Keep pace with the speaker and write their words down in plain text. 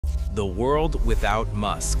The world without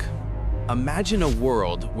Musk. Imagine a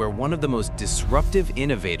world where one of the most disruptive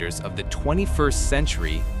innovators of the 21st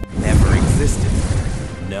century never existed.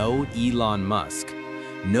 No Elon Musk.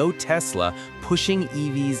 No Tesla pushing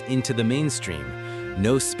EVs into the mainstream.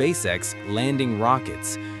 No SpaceX landing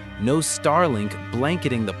rockets. No Starlink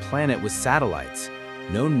blanketing the planet with satellites.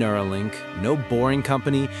 No Neuralink, no Boring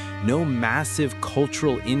Company, no massive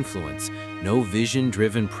cultural influence, no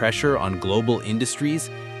vision-driven pressure on global industries.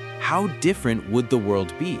 How different would the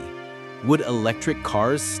world be? Would electric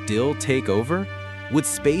cars still take over? Would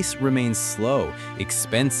space remain slow,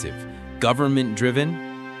 expensive,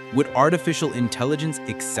 government-driven? Would artificial intelligence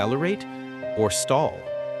accelerate or stall?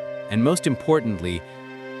 And most importantly,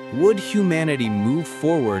 would humanity move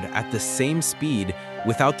forward at the same speed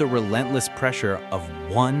without the relentless pressure of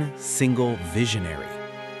one single visionary?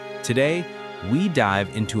 Today, we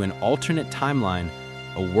dive into an alternate timeline,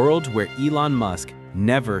 a world where Elon Musk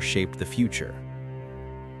never shaped the future.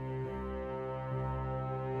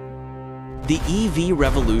 The EV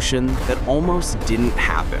revolution that almost didn't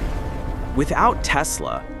happen. Without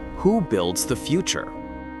Tesla, who builds the future?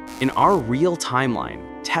 In our real timeline,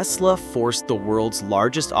 Tesla forced the world's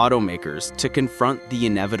largest automakers to confront the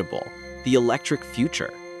inevitable, the electric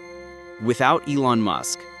future. Without Elon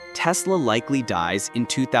Musk, Tesla likely dies in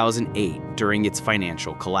 2008 during its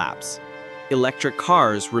financial collapse. Electric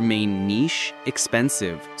cars remain niche,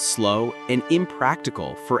 expensive, slow, and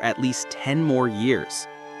impractical for at least 10 more years.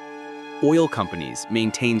 Oil companies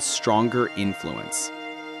maintain stronger influence.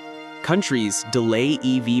 Countries delay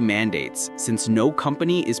EV mandates since no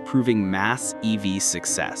company is proving mass EV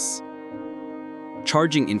success.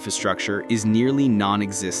 Charging infrastructure is nearly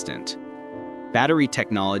non-existent. Battery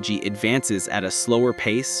technology advances at a slower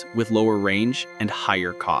pace with lower range and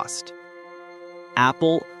higher cost.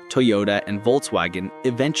 Apple, Toyota, and Volkswagen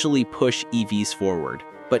eventually push EVs forward,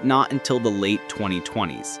 but not until the late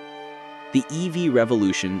 2020s. The EV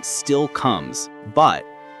revolution still comes, but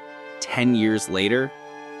 10 years later,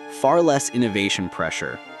 far less innovation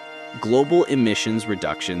pressure, global emissions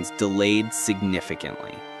reductions delayed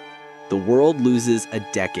significantly. The world loses a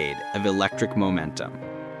decade of electric momentum.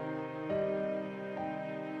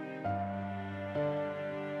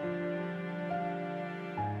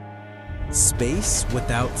 Space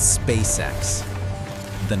without SpaceX.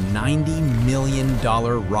 The $90 million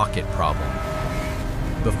rocket problem.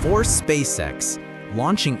 Before SpaceX,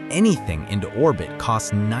 launching anything into orbit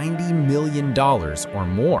cost $90 million or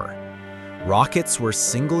more. Rockets were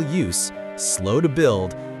single-use, slow to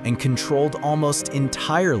build, and controlled almost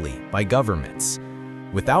entirely by governments.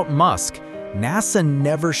 Without Musk, NASA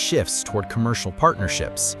never shifts toward commercial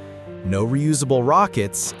partnerships. No reusable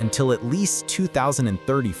rockets until at least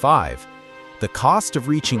 2035. The cost of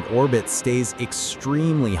reaching orbit stays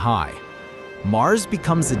extremely high. Mars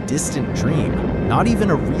becomes a distant dream, not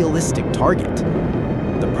even a realistic target.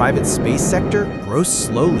 The private space sector grows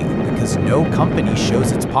slowly because no company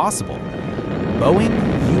shows it's possible. Boeing,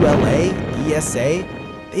 ULA, ESA,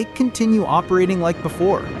 they continue operating like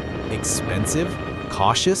before. Expensive,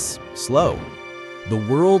 cautious, slow. The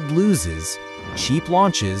world loses cheap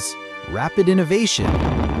launches, rapid innovation,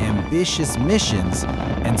 ambitious missions,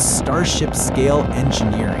 and Starship-scale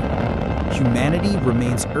engineering. Humanity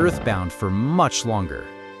remains earthbound for much longer.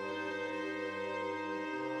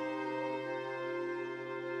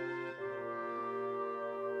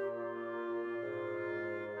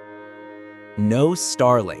 No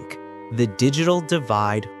Starlink. The digital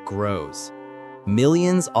divide grows.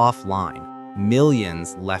 Millions offline,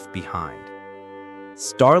 millions left behind.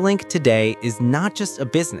 Starlink today is not just a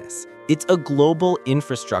business, it's a global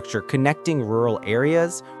infrastructure connecting rural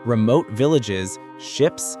areas, remote villages,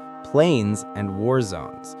 ships, planes, and war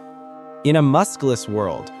zones. In a Muskless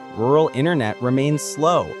world, rural internet remains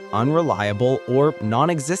slow, unreliable, or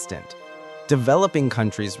non-existent. Developing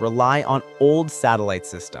countries rely on old satellite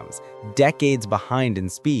systems, decades behind in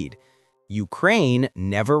speed. Ukraine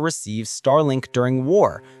never receives Starlink during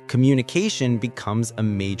war. Communication becomes a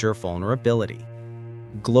major vulnerability.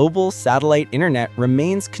 Global satellite internet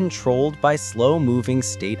remains controlled by slow-moving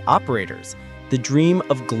state operators. The dream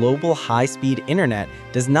of global high-speed internet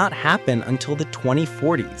does not happen until the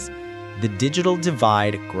 2040s. The digital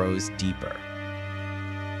divide grows deeper.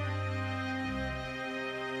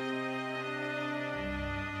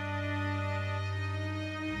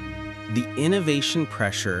 The innovation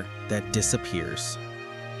pressure that disappears.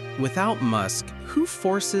 Without Musk, who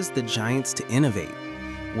forces the giants to innovate?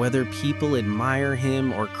 Whether people admire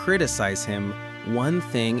him or criticize him, one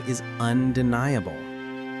thing is undeniable.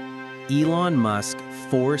 Elon Musk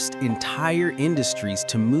forced entire industries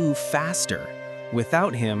to move faster.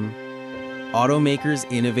 Without him,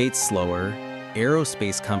 Automakers innovate slower,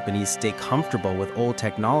 aerospace companies stay comfortable with old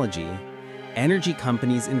technology, energy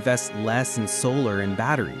companies invest less in solar and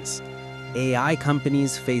batteries, AI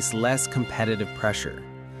companies face less competitive pressure.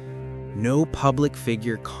 No public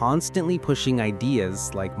figure constantly pushing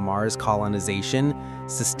ideas like Mars colonization,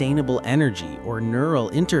 sustainable energy, or neural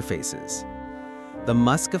interfaces. The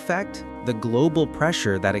Musk effect, the global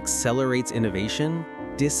pressure that accelerates innovation,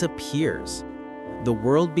 disappears. The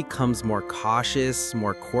world becomes more cautious,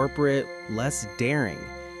 more corporate, less daring.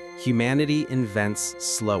 Humanity invents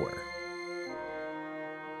slower.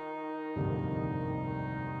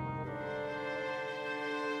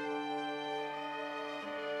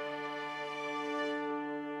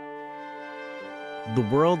 The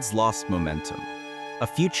world's lost momentum, a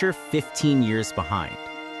future 15 years behind.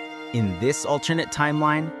 In this alternate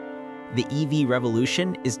timeline, the EV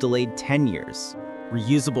revolution is delayed 10 years,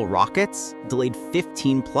 reusable rockets delayed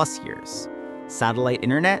 15 plus years, satellite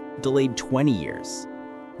internet delayed 20 years.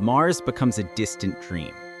 Mars becomes a distant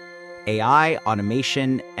dream. AI,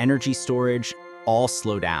 automation, energy storage all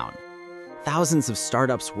slow down. Thousands of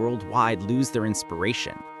startups worldwide lose their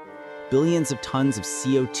inspiration. Billions of tons of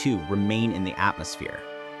CO2 remain in the atmosphere.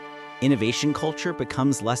 Innovation culture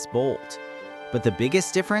becomes less bold. But the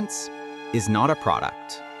biggest difference is not a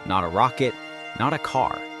product, not a rocket, not a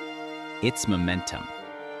car. It's momentum.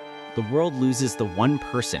 The world loses the one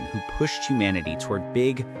person who pushed humanity toward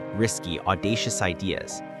big, risky, audacious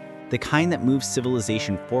ideas, the kind that moves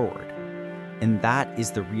civilization forward. And that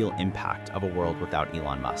is the real impact of a world without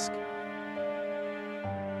Elon Musk.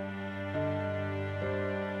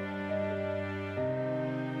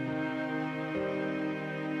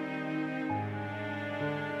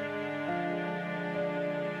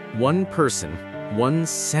 One person, 1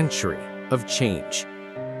 century of change.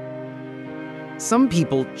 Some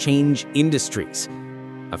people change industries.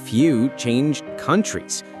 A few change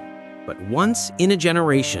countries. But once in a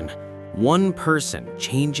generation, one person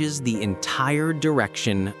changes the entire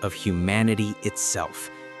direction of humanity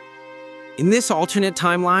itself. In this alternate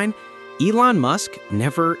timeline, Elon Musk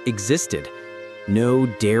never existed. No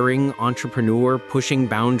daring entrepreneur pushing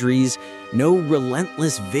boundaries, no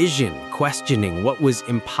relentless vision questioning what was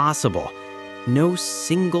impossible, no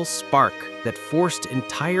single spark that forced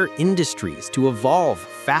entire industries to evolve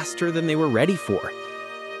faster than they were ready for.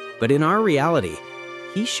 But in our reality,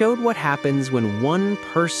 he showed what happens when one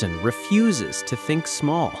person refuses to think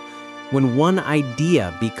small, when one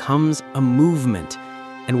idea becomes a movement,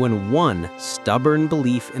 and when one stubborn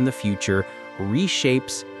belief in the future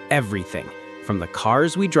reshapes everything, from the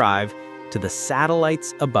cars we drive to the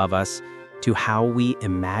satellites above us to how we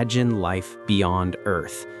imagine life beyond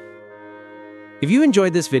Earth. If you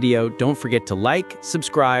enjoyed this video, don't forget to like,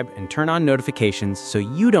 subscribe, and turn on notifications so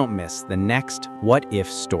you don't miss the next What If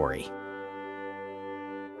story.